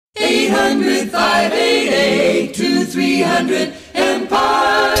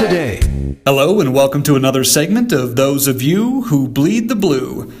1-800-588-2300-EMPIRE Today. Hello and welcome to another segment of Those of You Who Bleed the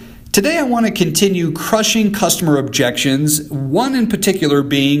Blue. Today I want to continue crushing customer objections, one in particular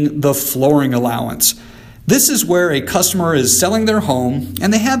being the flooring allowance. This is where a customer is selling their home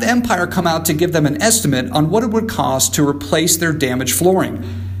and they have Empire come out to give them an estimate on what it would cost to replace their damaged flooring.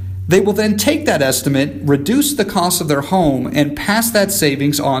 They will then take that estimate, reduce the cost of their home, and pass that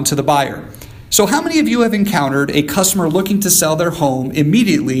savings on to the buyer. So how many of you have encountered a customer looking to sell their home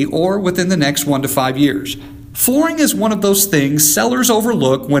immediately or within the next 1 to 5 years? Flooring is one of those things sellers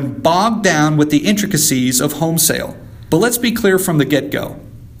overlook when bogged down with the intricacies of home sale. But let's be clear from the get-go.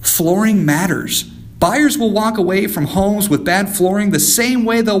 Flooring matters. Buyers will walk away from homes with bad flooring the same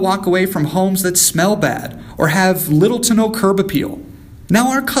way they'll walk away from homes that smell bad or have little to no curb appeal. Now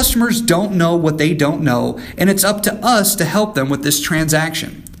our customers don't know what they don't know, and it's up to us to help them with this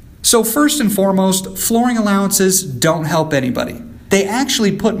transaction. So first and foremost, flooring allowances don't help anybody. They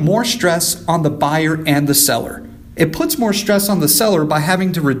actually put more stress on the buyer and the seller. It puts more stress on the seller by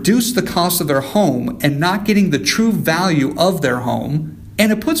having to reduce the cost of their home and not getting the true value of their home. And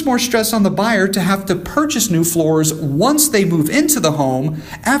it puts more stress on the buyer to have to purchase new floors once they move into the home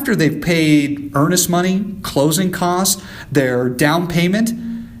after they've paid earnest money, closing costs, their down payment.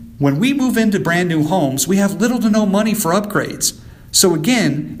 When we move into brand new homes, we have little to no money for upgrades. So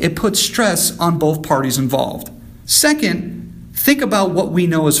again, it puts stress on both parties involved. Second, think about what we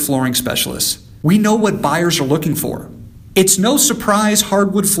know as flooring specialists. We know what buyers are looking for. It's no surprise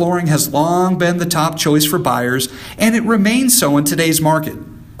hardwood flooring has long been the top choice for buyers, and it remains so in today's market.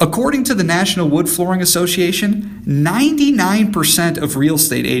 According to the National Wood Flooring Association, 99% of real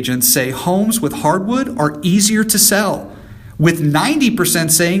estate agents say homes with hardwood are easier to sell, with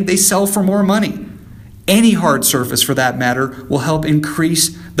 90% saying they sell for more money. Any hard surface, for that matter, will help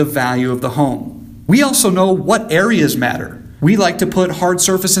increase the value of the home. We also know what areas matter. We like to put hard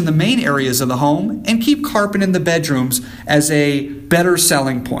surface in the main areas of the home and keep carpet in the bedrooms as a better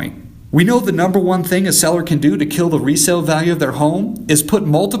selling point. We know the number one thing a seller can do to kill the resale value of their home is put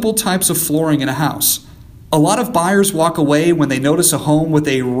multiple types of flooring in a house. A lot of buyers walk away when they notice a home with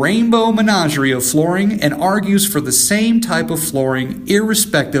a rainbow menagerie of flooring and argues for the same type of flooring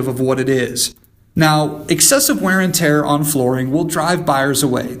irrespective of what it is. Now, excessive wear and tear on flooring will drive buyers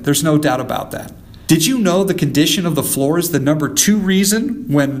away. There's no doubt about that. Did you know the condition of the floor is the number 2 reason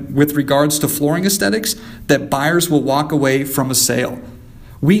with regards to flooring aesthetics that buyers will walk away from a sale?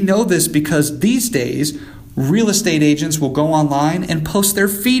 We know this because these days, real estate agents will go online and post their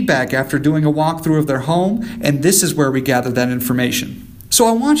feedback after doing a walkthrough of their home, and this is where we gather that information. So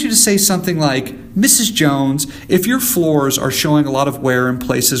I want you to say something like, Mrs. Jones, if your floors are showing a lot of wear in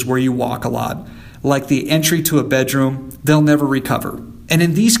places where you walk a lot, like the entry to a bedroom, they'll never recover. And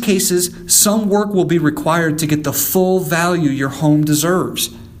in these cases, some work will be required to get the full value your home deserves.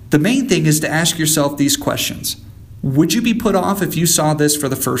 The main thing is to ask yourself these questions. Would you be put off if you saw this for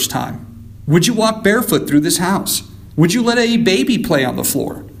the first time? Would you walk barefoot through this house? Would you let a baby play on the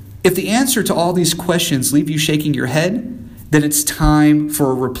floor? If the answer to all these questions leave you shaking your head, then it's time for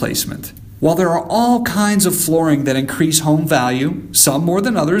a replacement. While there are all kinds of flooring that increase home value, some more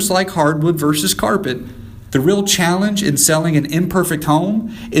than others like hardwood versus carpet, the real challenge in selling an imperfect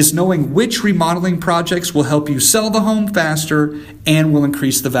home is knowing which remodeling projects will help you sell the home faster and will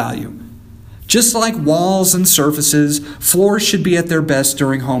increase the value. Just like walls and surfaces, floors should be at their best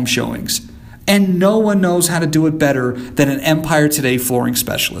during home showings. And no one knows how to do it better than an Empire Today flooring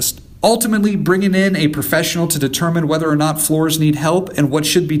specialist. Ultimately, bringing in a professional to determine whether or not floors need help and what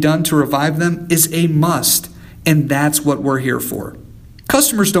should be done to revive them is a must, and that's what we're here for.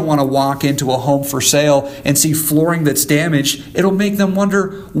 Customers don't want to walk into a home for sale and see flooring that's damaged. It'll make them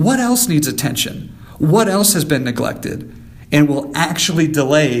wonder what else needs attention, what else has been neglected, and will actually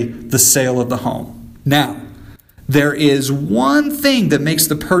delay the sale of the home. Now, there is one thing that makes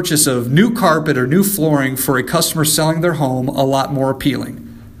the purchase of new carpet or new flooring for a customer selling their home a lot more appealing.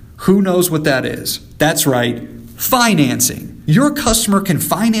 Who knows what that is? That's right, financing. Your customer can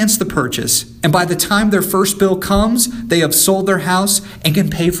finance the purchase, and by the time their first bill comes, they have sold their house and can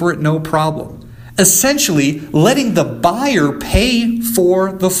pay for it no problem. Essentially, letting the buyer pay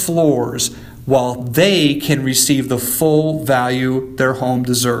for the floors while they can receive the full value their home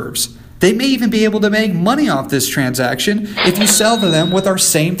deserves. They may even be able to make money off this transaction if you sell to them with our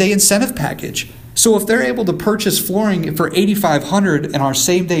same-day incentive package. So if they're able to purchase flooring for $8,500 in our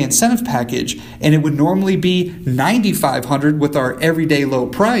same-day incentive package, and it would normally be $9,500 with our everyday low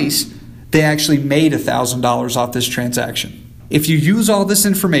price, they actually made $1,000 off this transaction. If you use all this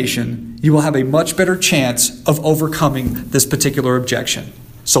information, you will have a much better chance of overcoming this particular objection.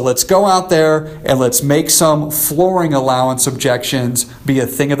 So let's go out there and let's make some flooring allowance objections be a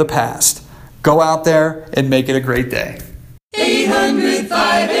thing of the past. Go out there and make it a great day.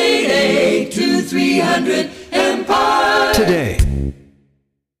 800-588-2300 Empire. Today.